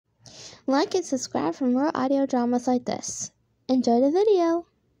Like and subscribe for more audio dramas like this. Enjoy the video.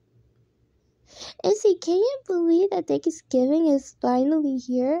 Izzy, can you believe that Thanksgiving is finally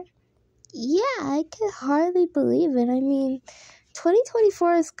here? Yeah, I can hardly believe it. I mean,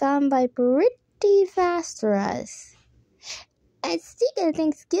 2024 has gone by pretty fast for us. And speaking of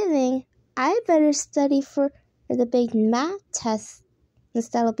Thanksgiving, I better study for the big math test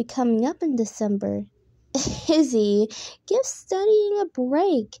that'll be coming up in December. Izzy, give studying a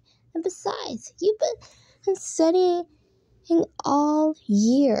break. And besides, you've been studying all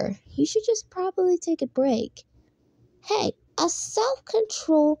year. You should just probably take a break. Hey, a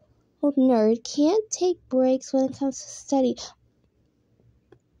self-controlled nerd can't take breaks when it comes to study.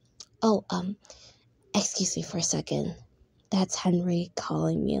 Oh, excuse me for a second. That's Henry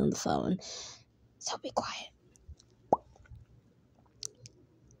calling me on the phone. So be quiet.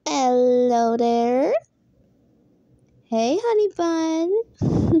 Hello there. Hey, honey bun.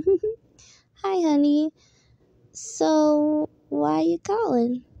 Hi, honey. So, why are you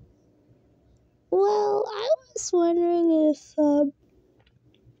calling? Well, I was wondering if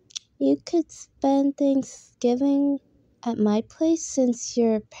you could spend Thanksgiving at my place since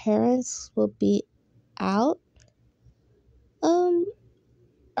your parents will be out.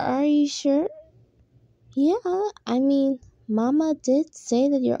 Are you sure? Yeah, I mean, Mama did say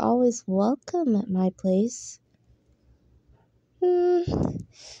that you're always welcome at my place. You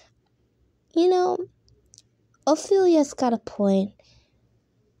know, Ophelia's got a point.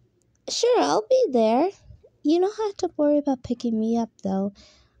 Sure, I'll be there. You don't have to worry about picking me up, though.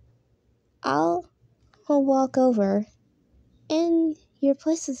 I'll walk over. And your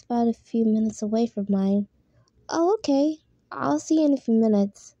place is about a few minutes away from mine. Oh, okay. I'll see you in a few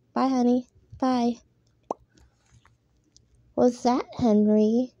minutes. Bye, honey. Bye. Was that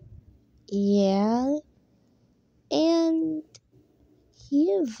Henry? Yeah. And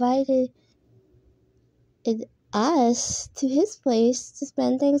he invited us to his place to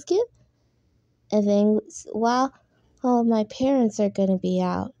spend Thanksgiving while my parents are going to be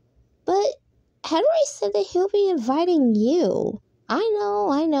out. But Henry said that he'll be inviting you.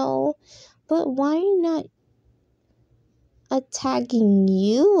 I know. But why not tagging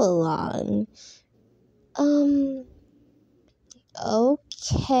you along?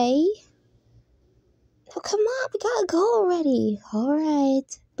 Okay. Oh, come on, we gotta go already.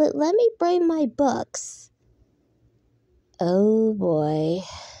 Alright, but let me bring my books. Oh boy,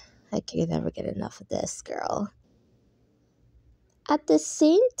 I can never get enough of this girl. At the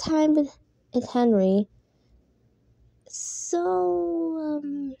same time with Henry, so,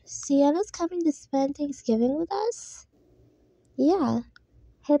 Sienna's coming to spend Thanksgiving with us? Yeah,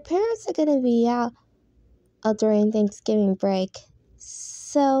 her parents are gonna be out during Thanksgiving break,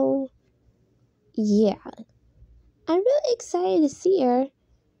 so, yeah. I'm really excited to see her.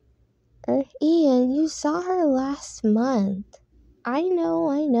 Ian, you saw her last month. I know.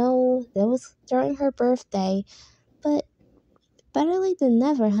 That was during her birthday. But better late than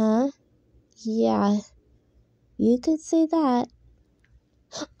never, huh? Yeah, you could say that.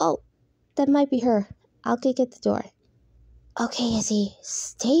 Oh, that might be her. I'll kick at the door. Okay, Izzy,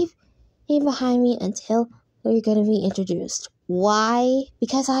 stay behind me until we're going to be introduced. Why?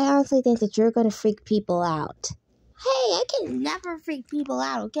 Because I honestly think that you're going to freak people out. Hey, I can never freak people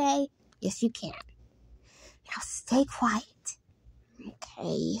out, okay? Yes, you can. Now stay quiet.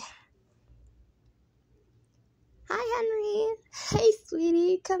 Okay. Hi, Henry. Hey,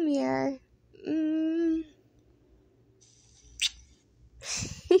 sweetie. Come here.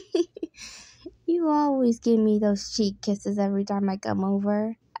 You always give me those cheek kisses every time I come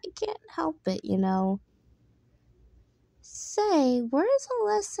over. I can't help it, you know. Say, where's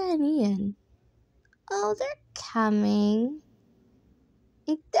Alyssa and Ian? Oh, they're coming.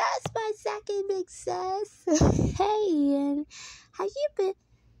 That's my second big sis. Hey, Ian. Have you been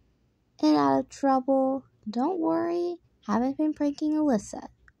in out of trouble? Don't worry. Haven't been pranking Alyssa.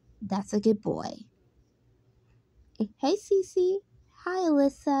 That's a good boy. Hey, Cece. Hi,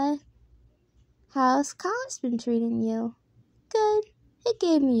 Alyssa. How's college been treating you? Good. It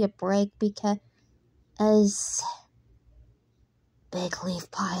gave me a break because big leaf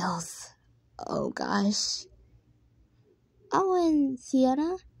piles. Oh, gosh. Oh, and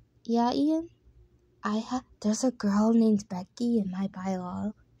Sienna? Yeah, Ian? There's a girl named Becky in my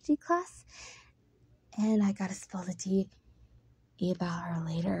biology class, and I gotta spill the tea about her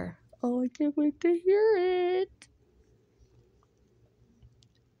later. Oh, I can't wait to hear it.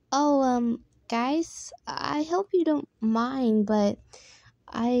 Oh, guys, I hope you don't mind, but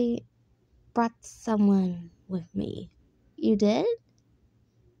I brought someone with me. You did?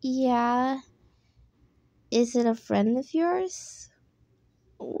 Yeah. Is it a friend of yours?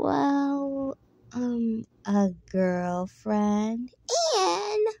 Well, a girlfriend.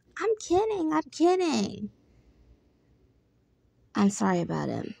 Ian! I'm kidding. I'm sorry about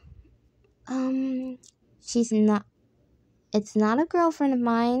him. She's not, it's not a girlfriend of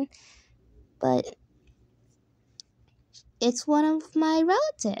mine, but it's one of my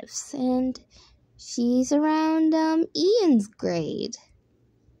relatives, and she's around, Ian's grade.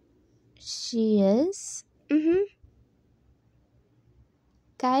 She is? Mm-hmm.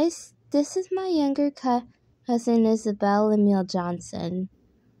 Guys, this is my younger cousin Isabelle Emil Johnson.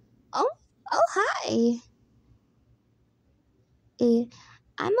 Oh, hi.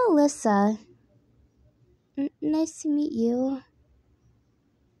 I'm Alyssa. Nice to meet you.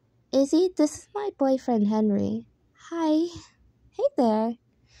 Izzy, this is my boyfriend Henry. Hi. Hey there.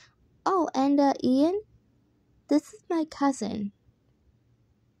 Oh, and Ian, this is my cousin.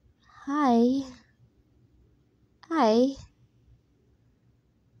 Hi.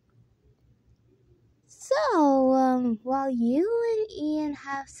 So, while you and Ian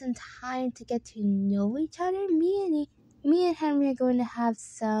have some time to get to know each other, me and Henry are going to have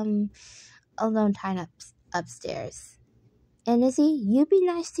some alone time upstairs. And Izzy, you be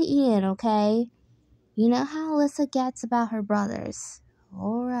nice to Ian, okay? You know how Alyssa gets about her brothers.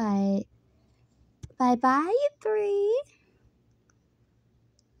 Alright. Bye-bye, you three.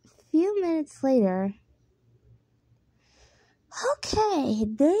 A few minutes later. Okay,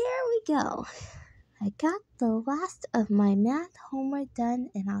 there we go. I got the last of my math homework done,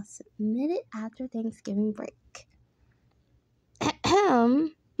 and I'll submit it after Thanksgiving break. Oh,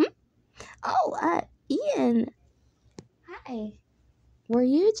 Ian. Hi. Were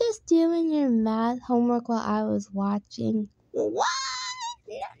you just doing your math homework while I was watching? What?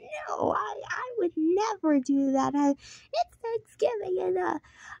 No, I would never do that. It's Thanksgiving, and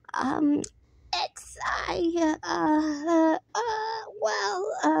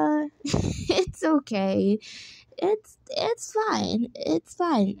it's okay. It's fine. It's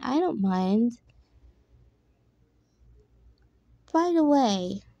fine. I don't mind. By the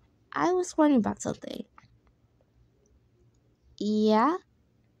way, I was wondering about something. Yeah?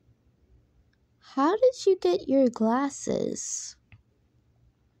 How did you get your glasses?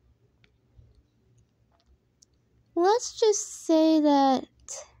 Let's just say that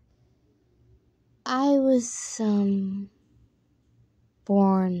I was,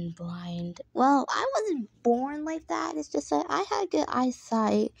 born blind. Well, I wasn't born like that. It's just that I had good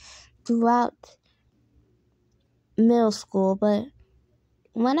eyesight throughout middle school, but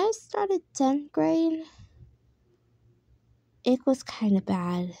when I started 10th grade, it was kind of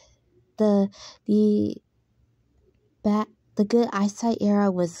bad. The good eyesight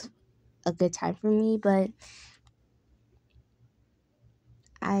era was a good time for me, but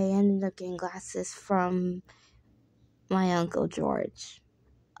I ended up getting glasses from my Uncle George.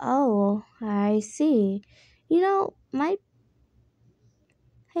 Oh, I see. You know, my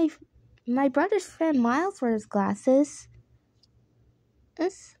brother's friend Miles wears glasses.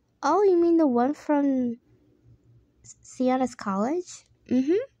 Oh, you mean the one from Sienna's college?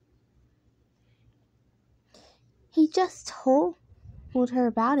 Mm-hmm. He just told her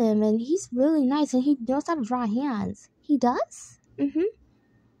about him, and he's really nice, and he knows how to draw hands. He does? Mm-hmm.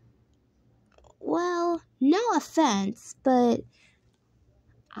 Well, no offense, but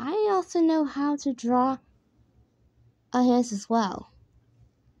I also know how to draw hands as well.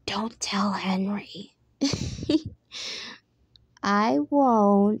 Don't tell Henry. I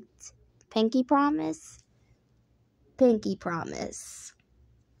won't. Pinky promise? Pinky promise.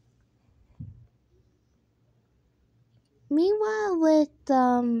 Meanwhile, with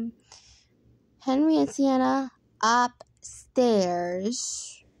Henry and Sienna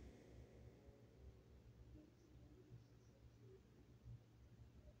upstairs.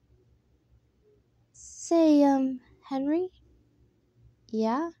 Say, Henry?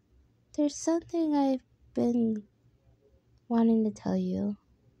 Yeah? There's something I've been wanting to tell you.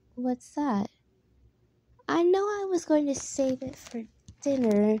 What's that? I know I was going to save it for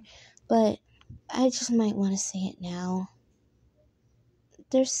dinner, but I just might want to say it now.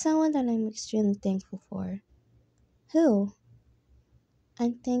 There's someone that I'm extremely thankful for. Who?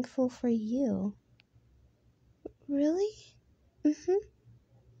 I'm thankful for you. Really? Mm-hmm.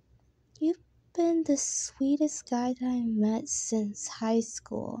 You've been the sweetest guy that I met since high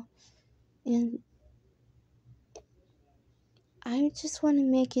school. And I just want to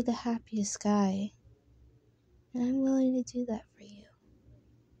make you the happiest guy. And I'm willing to do that for you.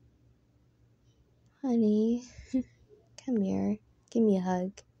 Honey, come here. Give me a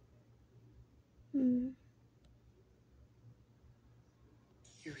hug. You're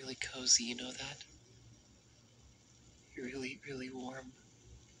really cozy, you know that? You're really, really warm.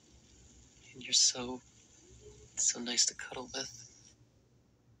 And you're so so nice to cuddle with.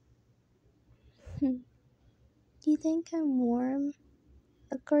 Do you think I'm warm?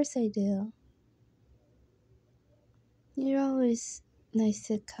 Of course I do. You're always nice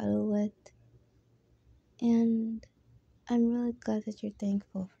to cuddle with. And I'm really glad that you're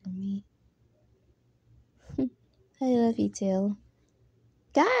thankful for me. I love you too.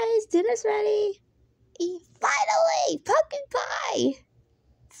 Guys, dinner's ready! Finally! Pumpkin pie!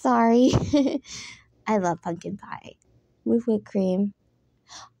 Sorry. I love pumpkin pie. With whipped cream.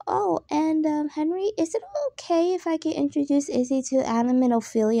 Oh, and Henry, is it okay if I can introduce Izzy to Adam and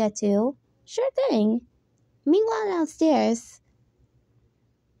Ophelia too? Sure thing. Meanwhile downstairs.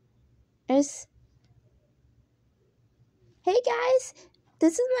 Hey guys,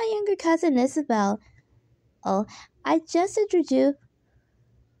 this is my younger cousin Isabelle. Oh, I just introduced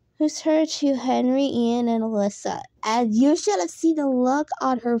her to Henry, Ian, and Alyssa. And you should have seen the look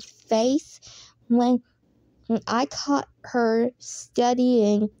on her face when I caught her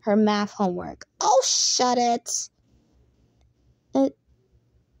studying her math homework. Oh, shut it.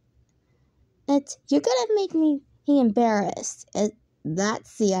 You're gonna make me embarrassed.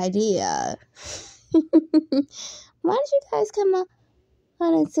 That's the idea. Why don't you guys come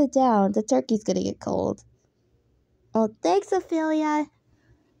on and sit down? The turkey's gonna get cold. Oh, thanks, Ophelia.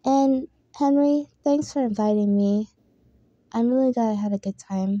 And Henry, thanks for inviting me. I'm really glad I had a good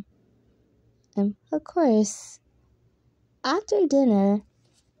time. And of course, after dinner,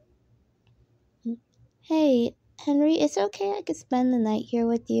 hey, Henry, it's okay I could spend the night here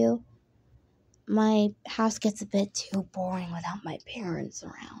with you. My house gets a bit too boring without my parents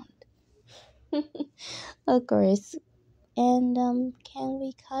around. Of course. And, can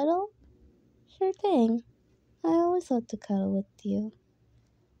we cuddle? Sure thing. I always love to cuddle with you.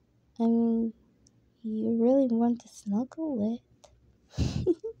 I mean, you really want to snuggle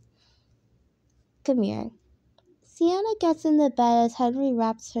with. Come here. Sienna gets in the bed as Henry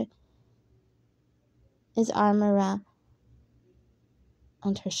wraps his arm around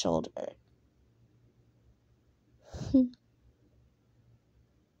on her shoulder.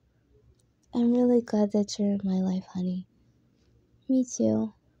 I'm really glad that you're in my life, honey. Me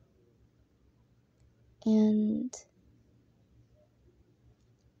too. And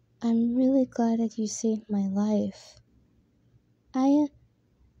I'm really glad that you saved my life. I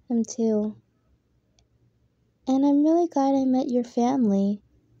am too. And I'm really glad I met your family.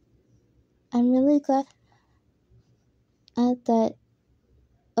 I'm really glad that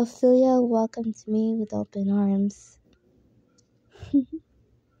Ophelia welcomed me with open arms.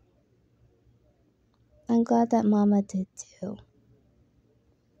 I'm glad that Mama did too.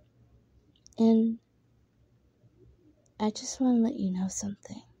 And I just want to let you know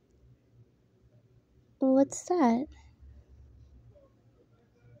something. What's that?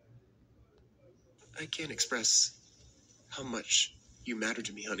 I can't express how much you matter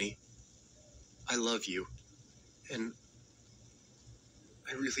to me, honey. I love you, and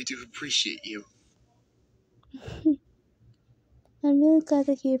I really do appreciate you. I'm really glad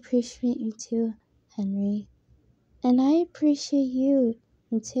that you appreciate me too, Henry. And I appreciate you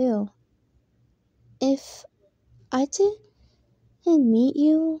too. If I didn't meet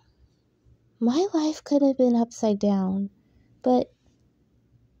you, my life could have been upside down. But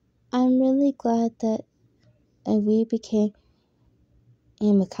I'm really glad that we became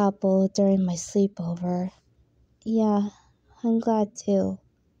a couple during my sleepover. Yeah, I'm glad too.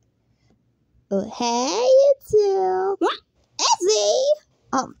 Hey, you two. Izzy!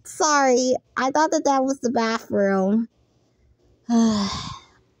 Oh, sorry. I thought that was the bathroom.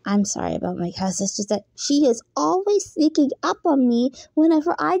 I'm sorry about my cousin. It's just that she is always sneaking up on me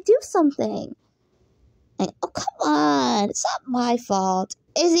whenever I do something. And, oh, come on. It's not my fault.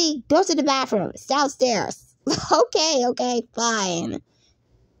 Izzy, go to the bathroom. It's downstairs. Okay, fine.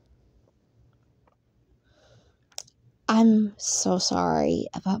 I'm so sorry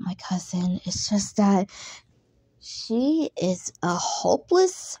about my cousin. It's just that she is a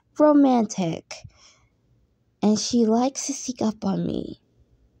hopeless romantic. And she likes to sneak up on me.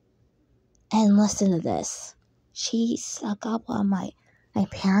 And listen to this. She snuck up on my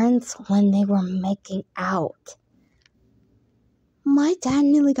parents when they were making out. My dad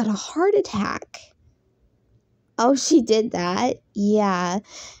nearly got a heart attack. Oh, she did that? Yeah.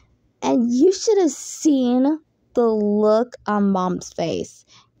 And you should have seen the look on Mom's face.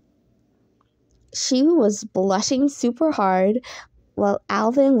 She was blushing super hard while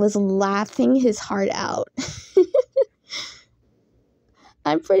Alvin was laughing his heart out.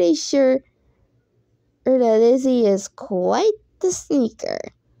 I'm pretty sure that Izzy is quite the sneaker.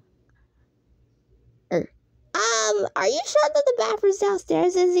 Are you sure that the bathroom's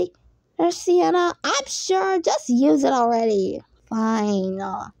downstairs, Izzy? Sienna, I'm sure. Just use it already. Fine.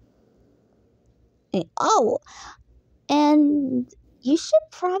 Oh, and you should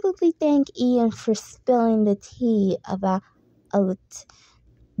probably thank Ian for spilling the tea about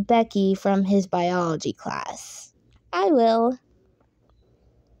Becky from his biology class. I will.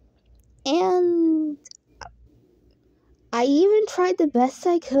 And I even tried the best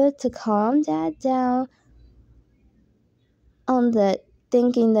I could to calm Dad down on the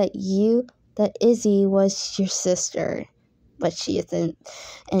thinking that Izzy was your sister, but she isn't,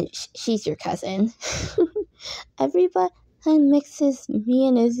 and she's your cousin. Everybody mixes me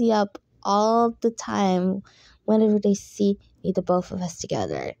and Izzy up all the time whenever they see the both of us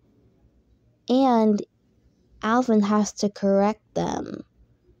together. And Alvin has to correct them.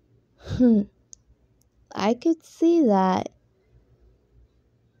 I could see that.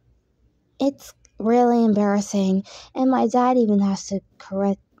 It's really embarrassing, and my dad even has to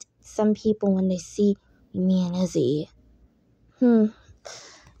correct some people when they see me and Izzy.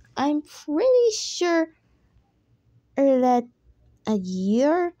 I'm pretty sure that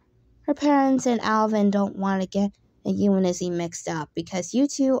her parents and Alvin don't want to get you and Izzy mixed up because you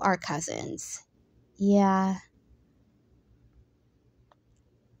two are cousins. Yeah.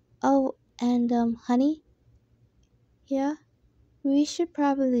 Oh, and honey? Yeah? We should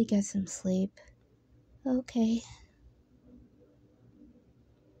probably get some sleep. Okay.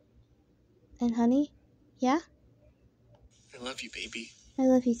 And honey? Yeah? I love you, baby. I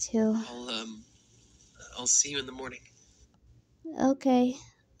love you too. I'll see you in the morning. Okay.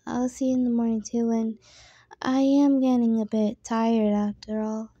 I'll see you in the morning too, and I am getting a bit tired after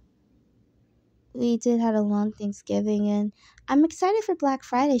all. We did have a long Thanksgiving, and I'm excited for Black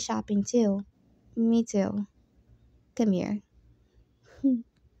Friday shopping too. Me too. Come here. Good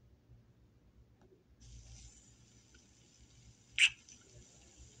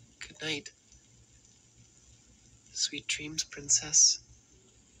night. Sweet dreams, princess.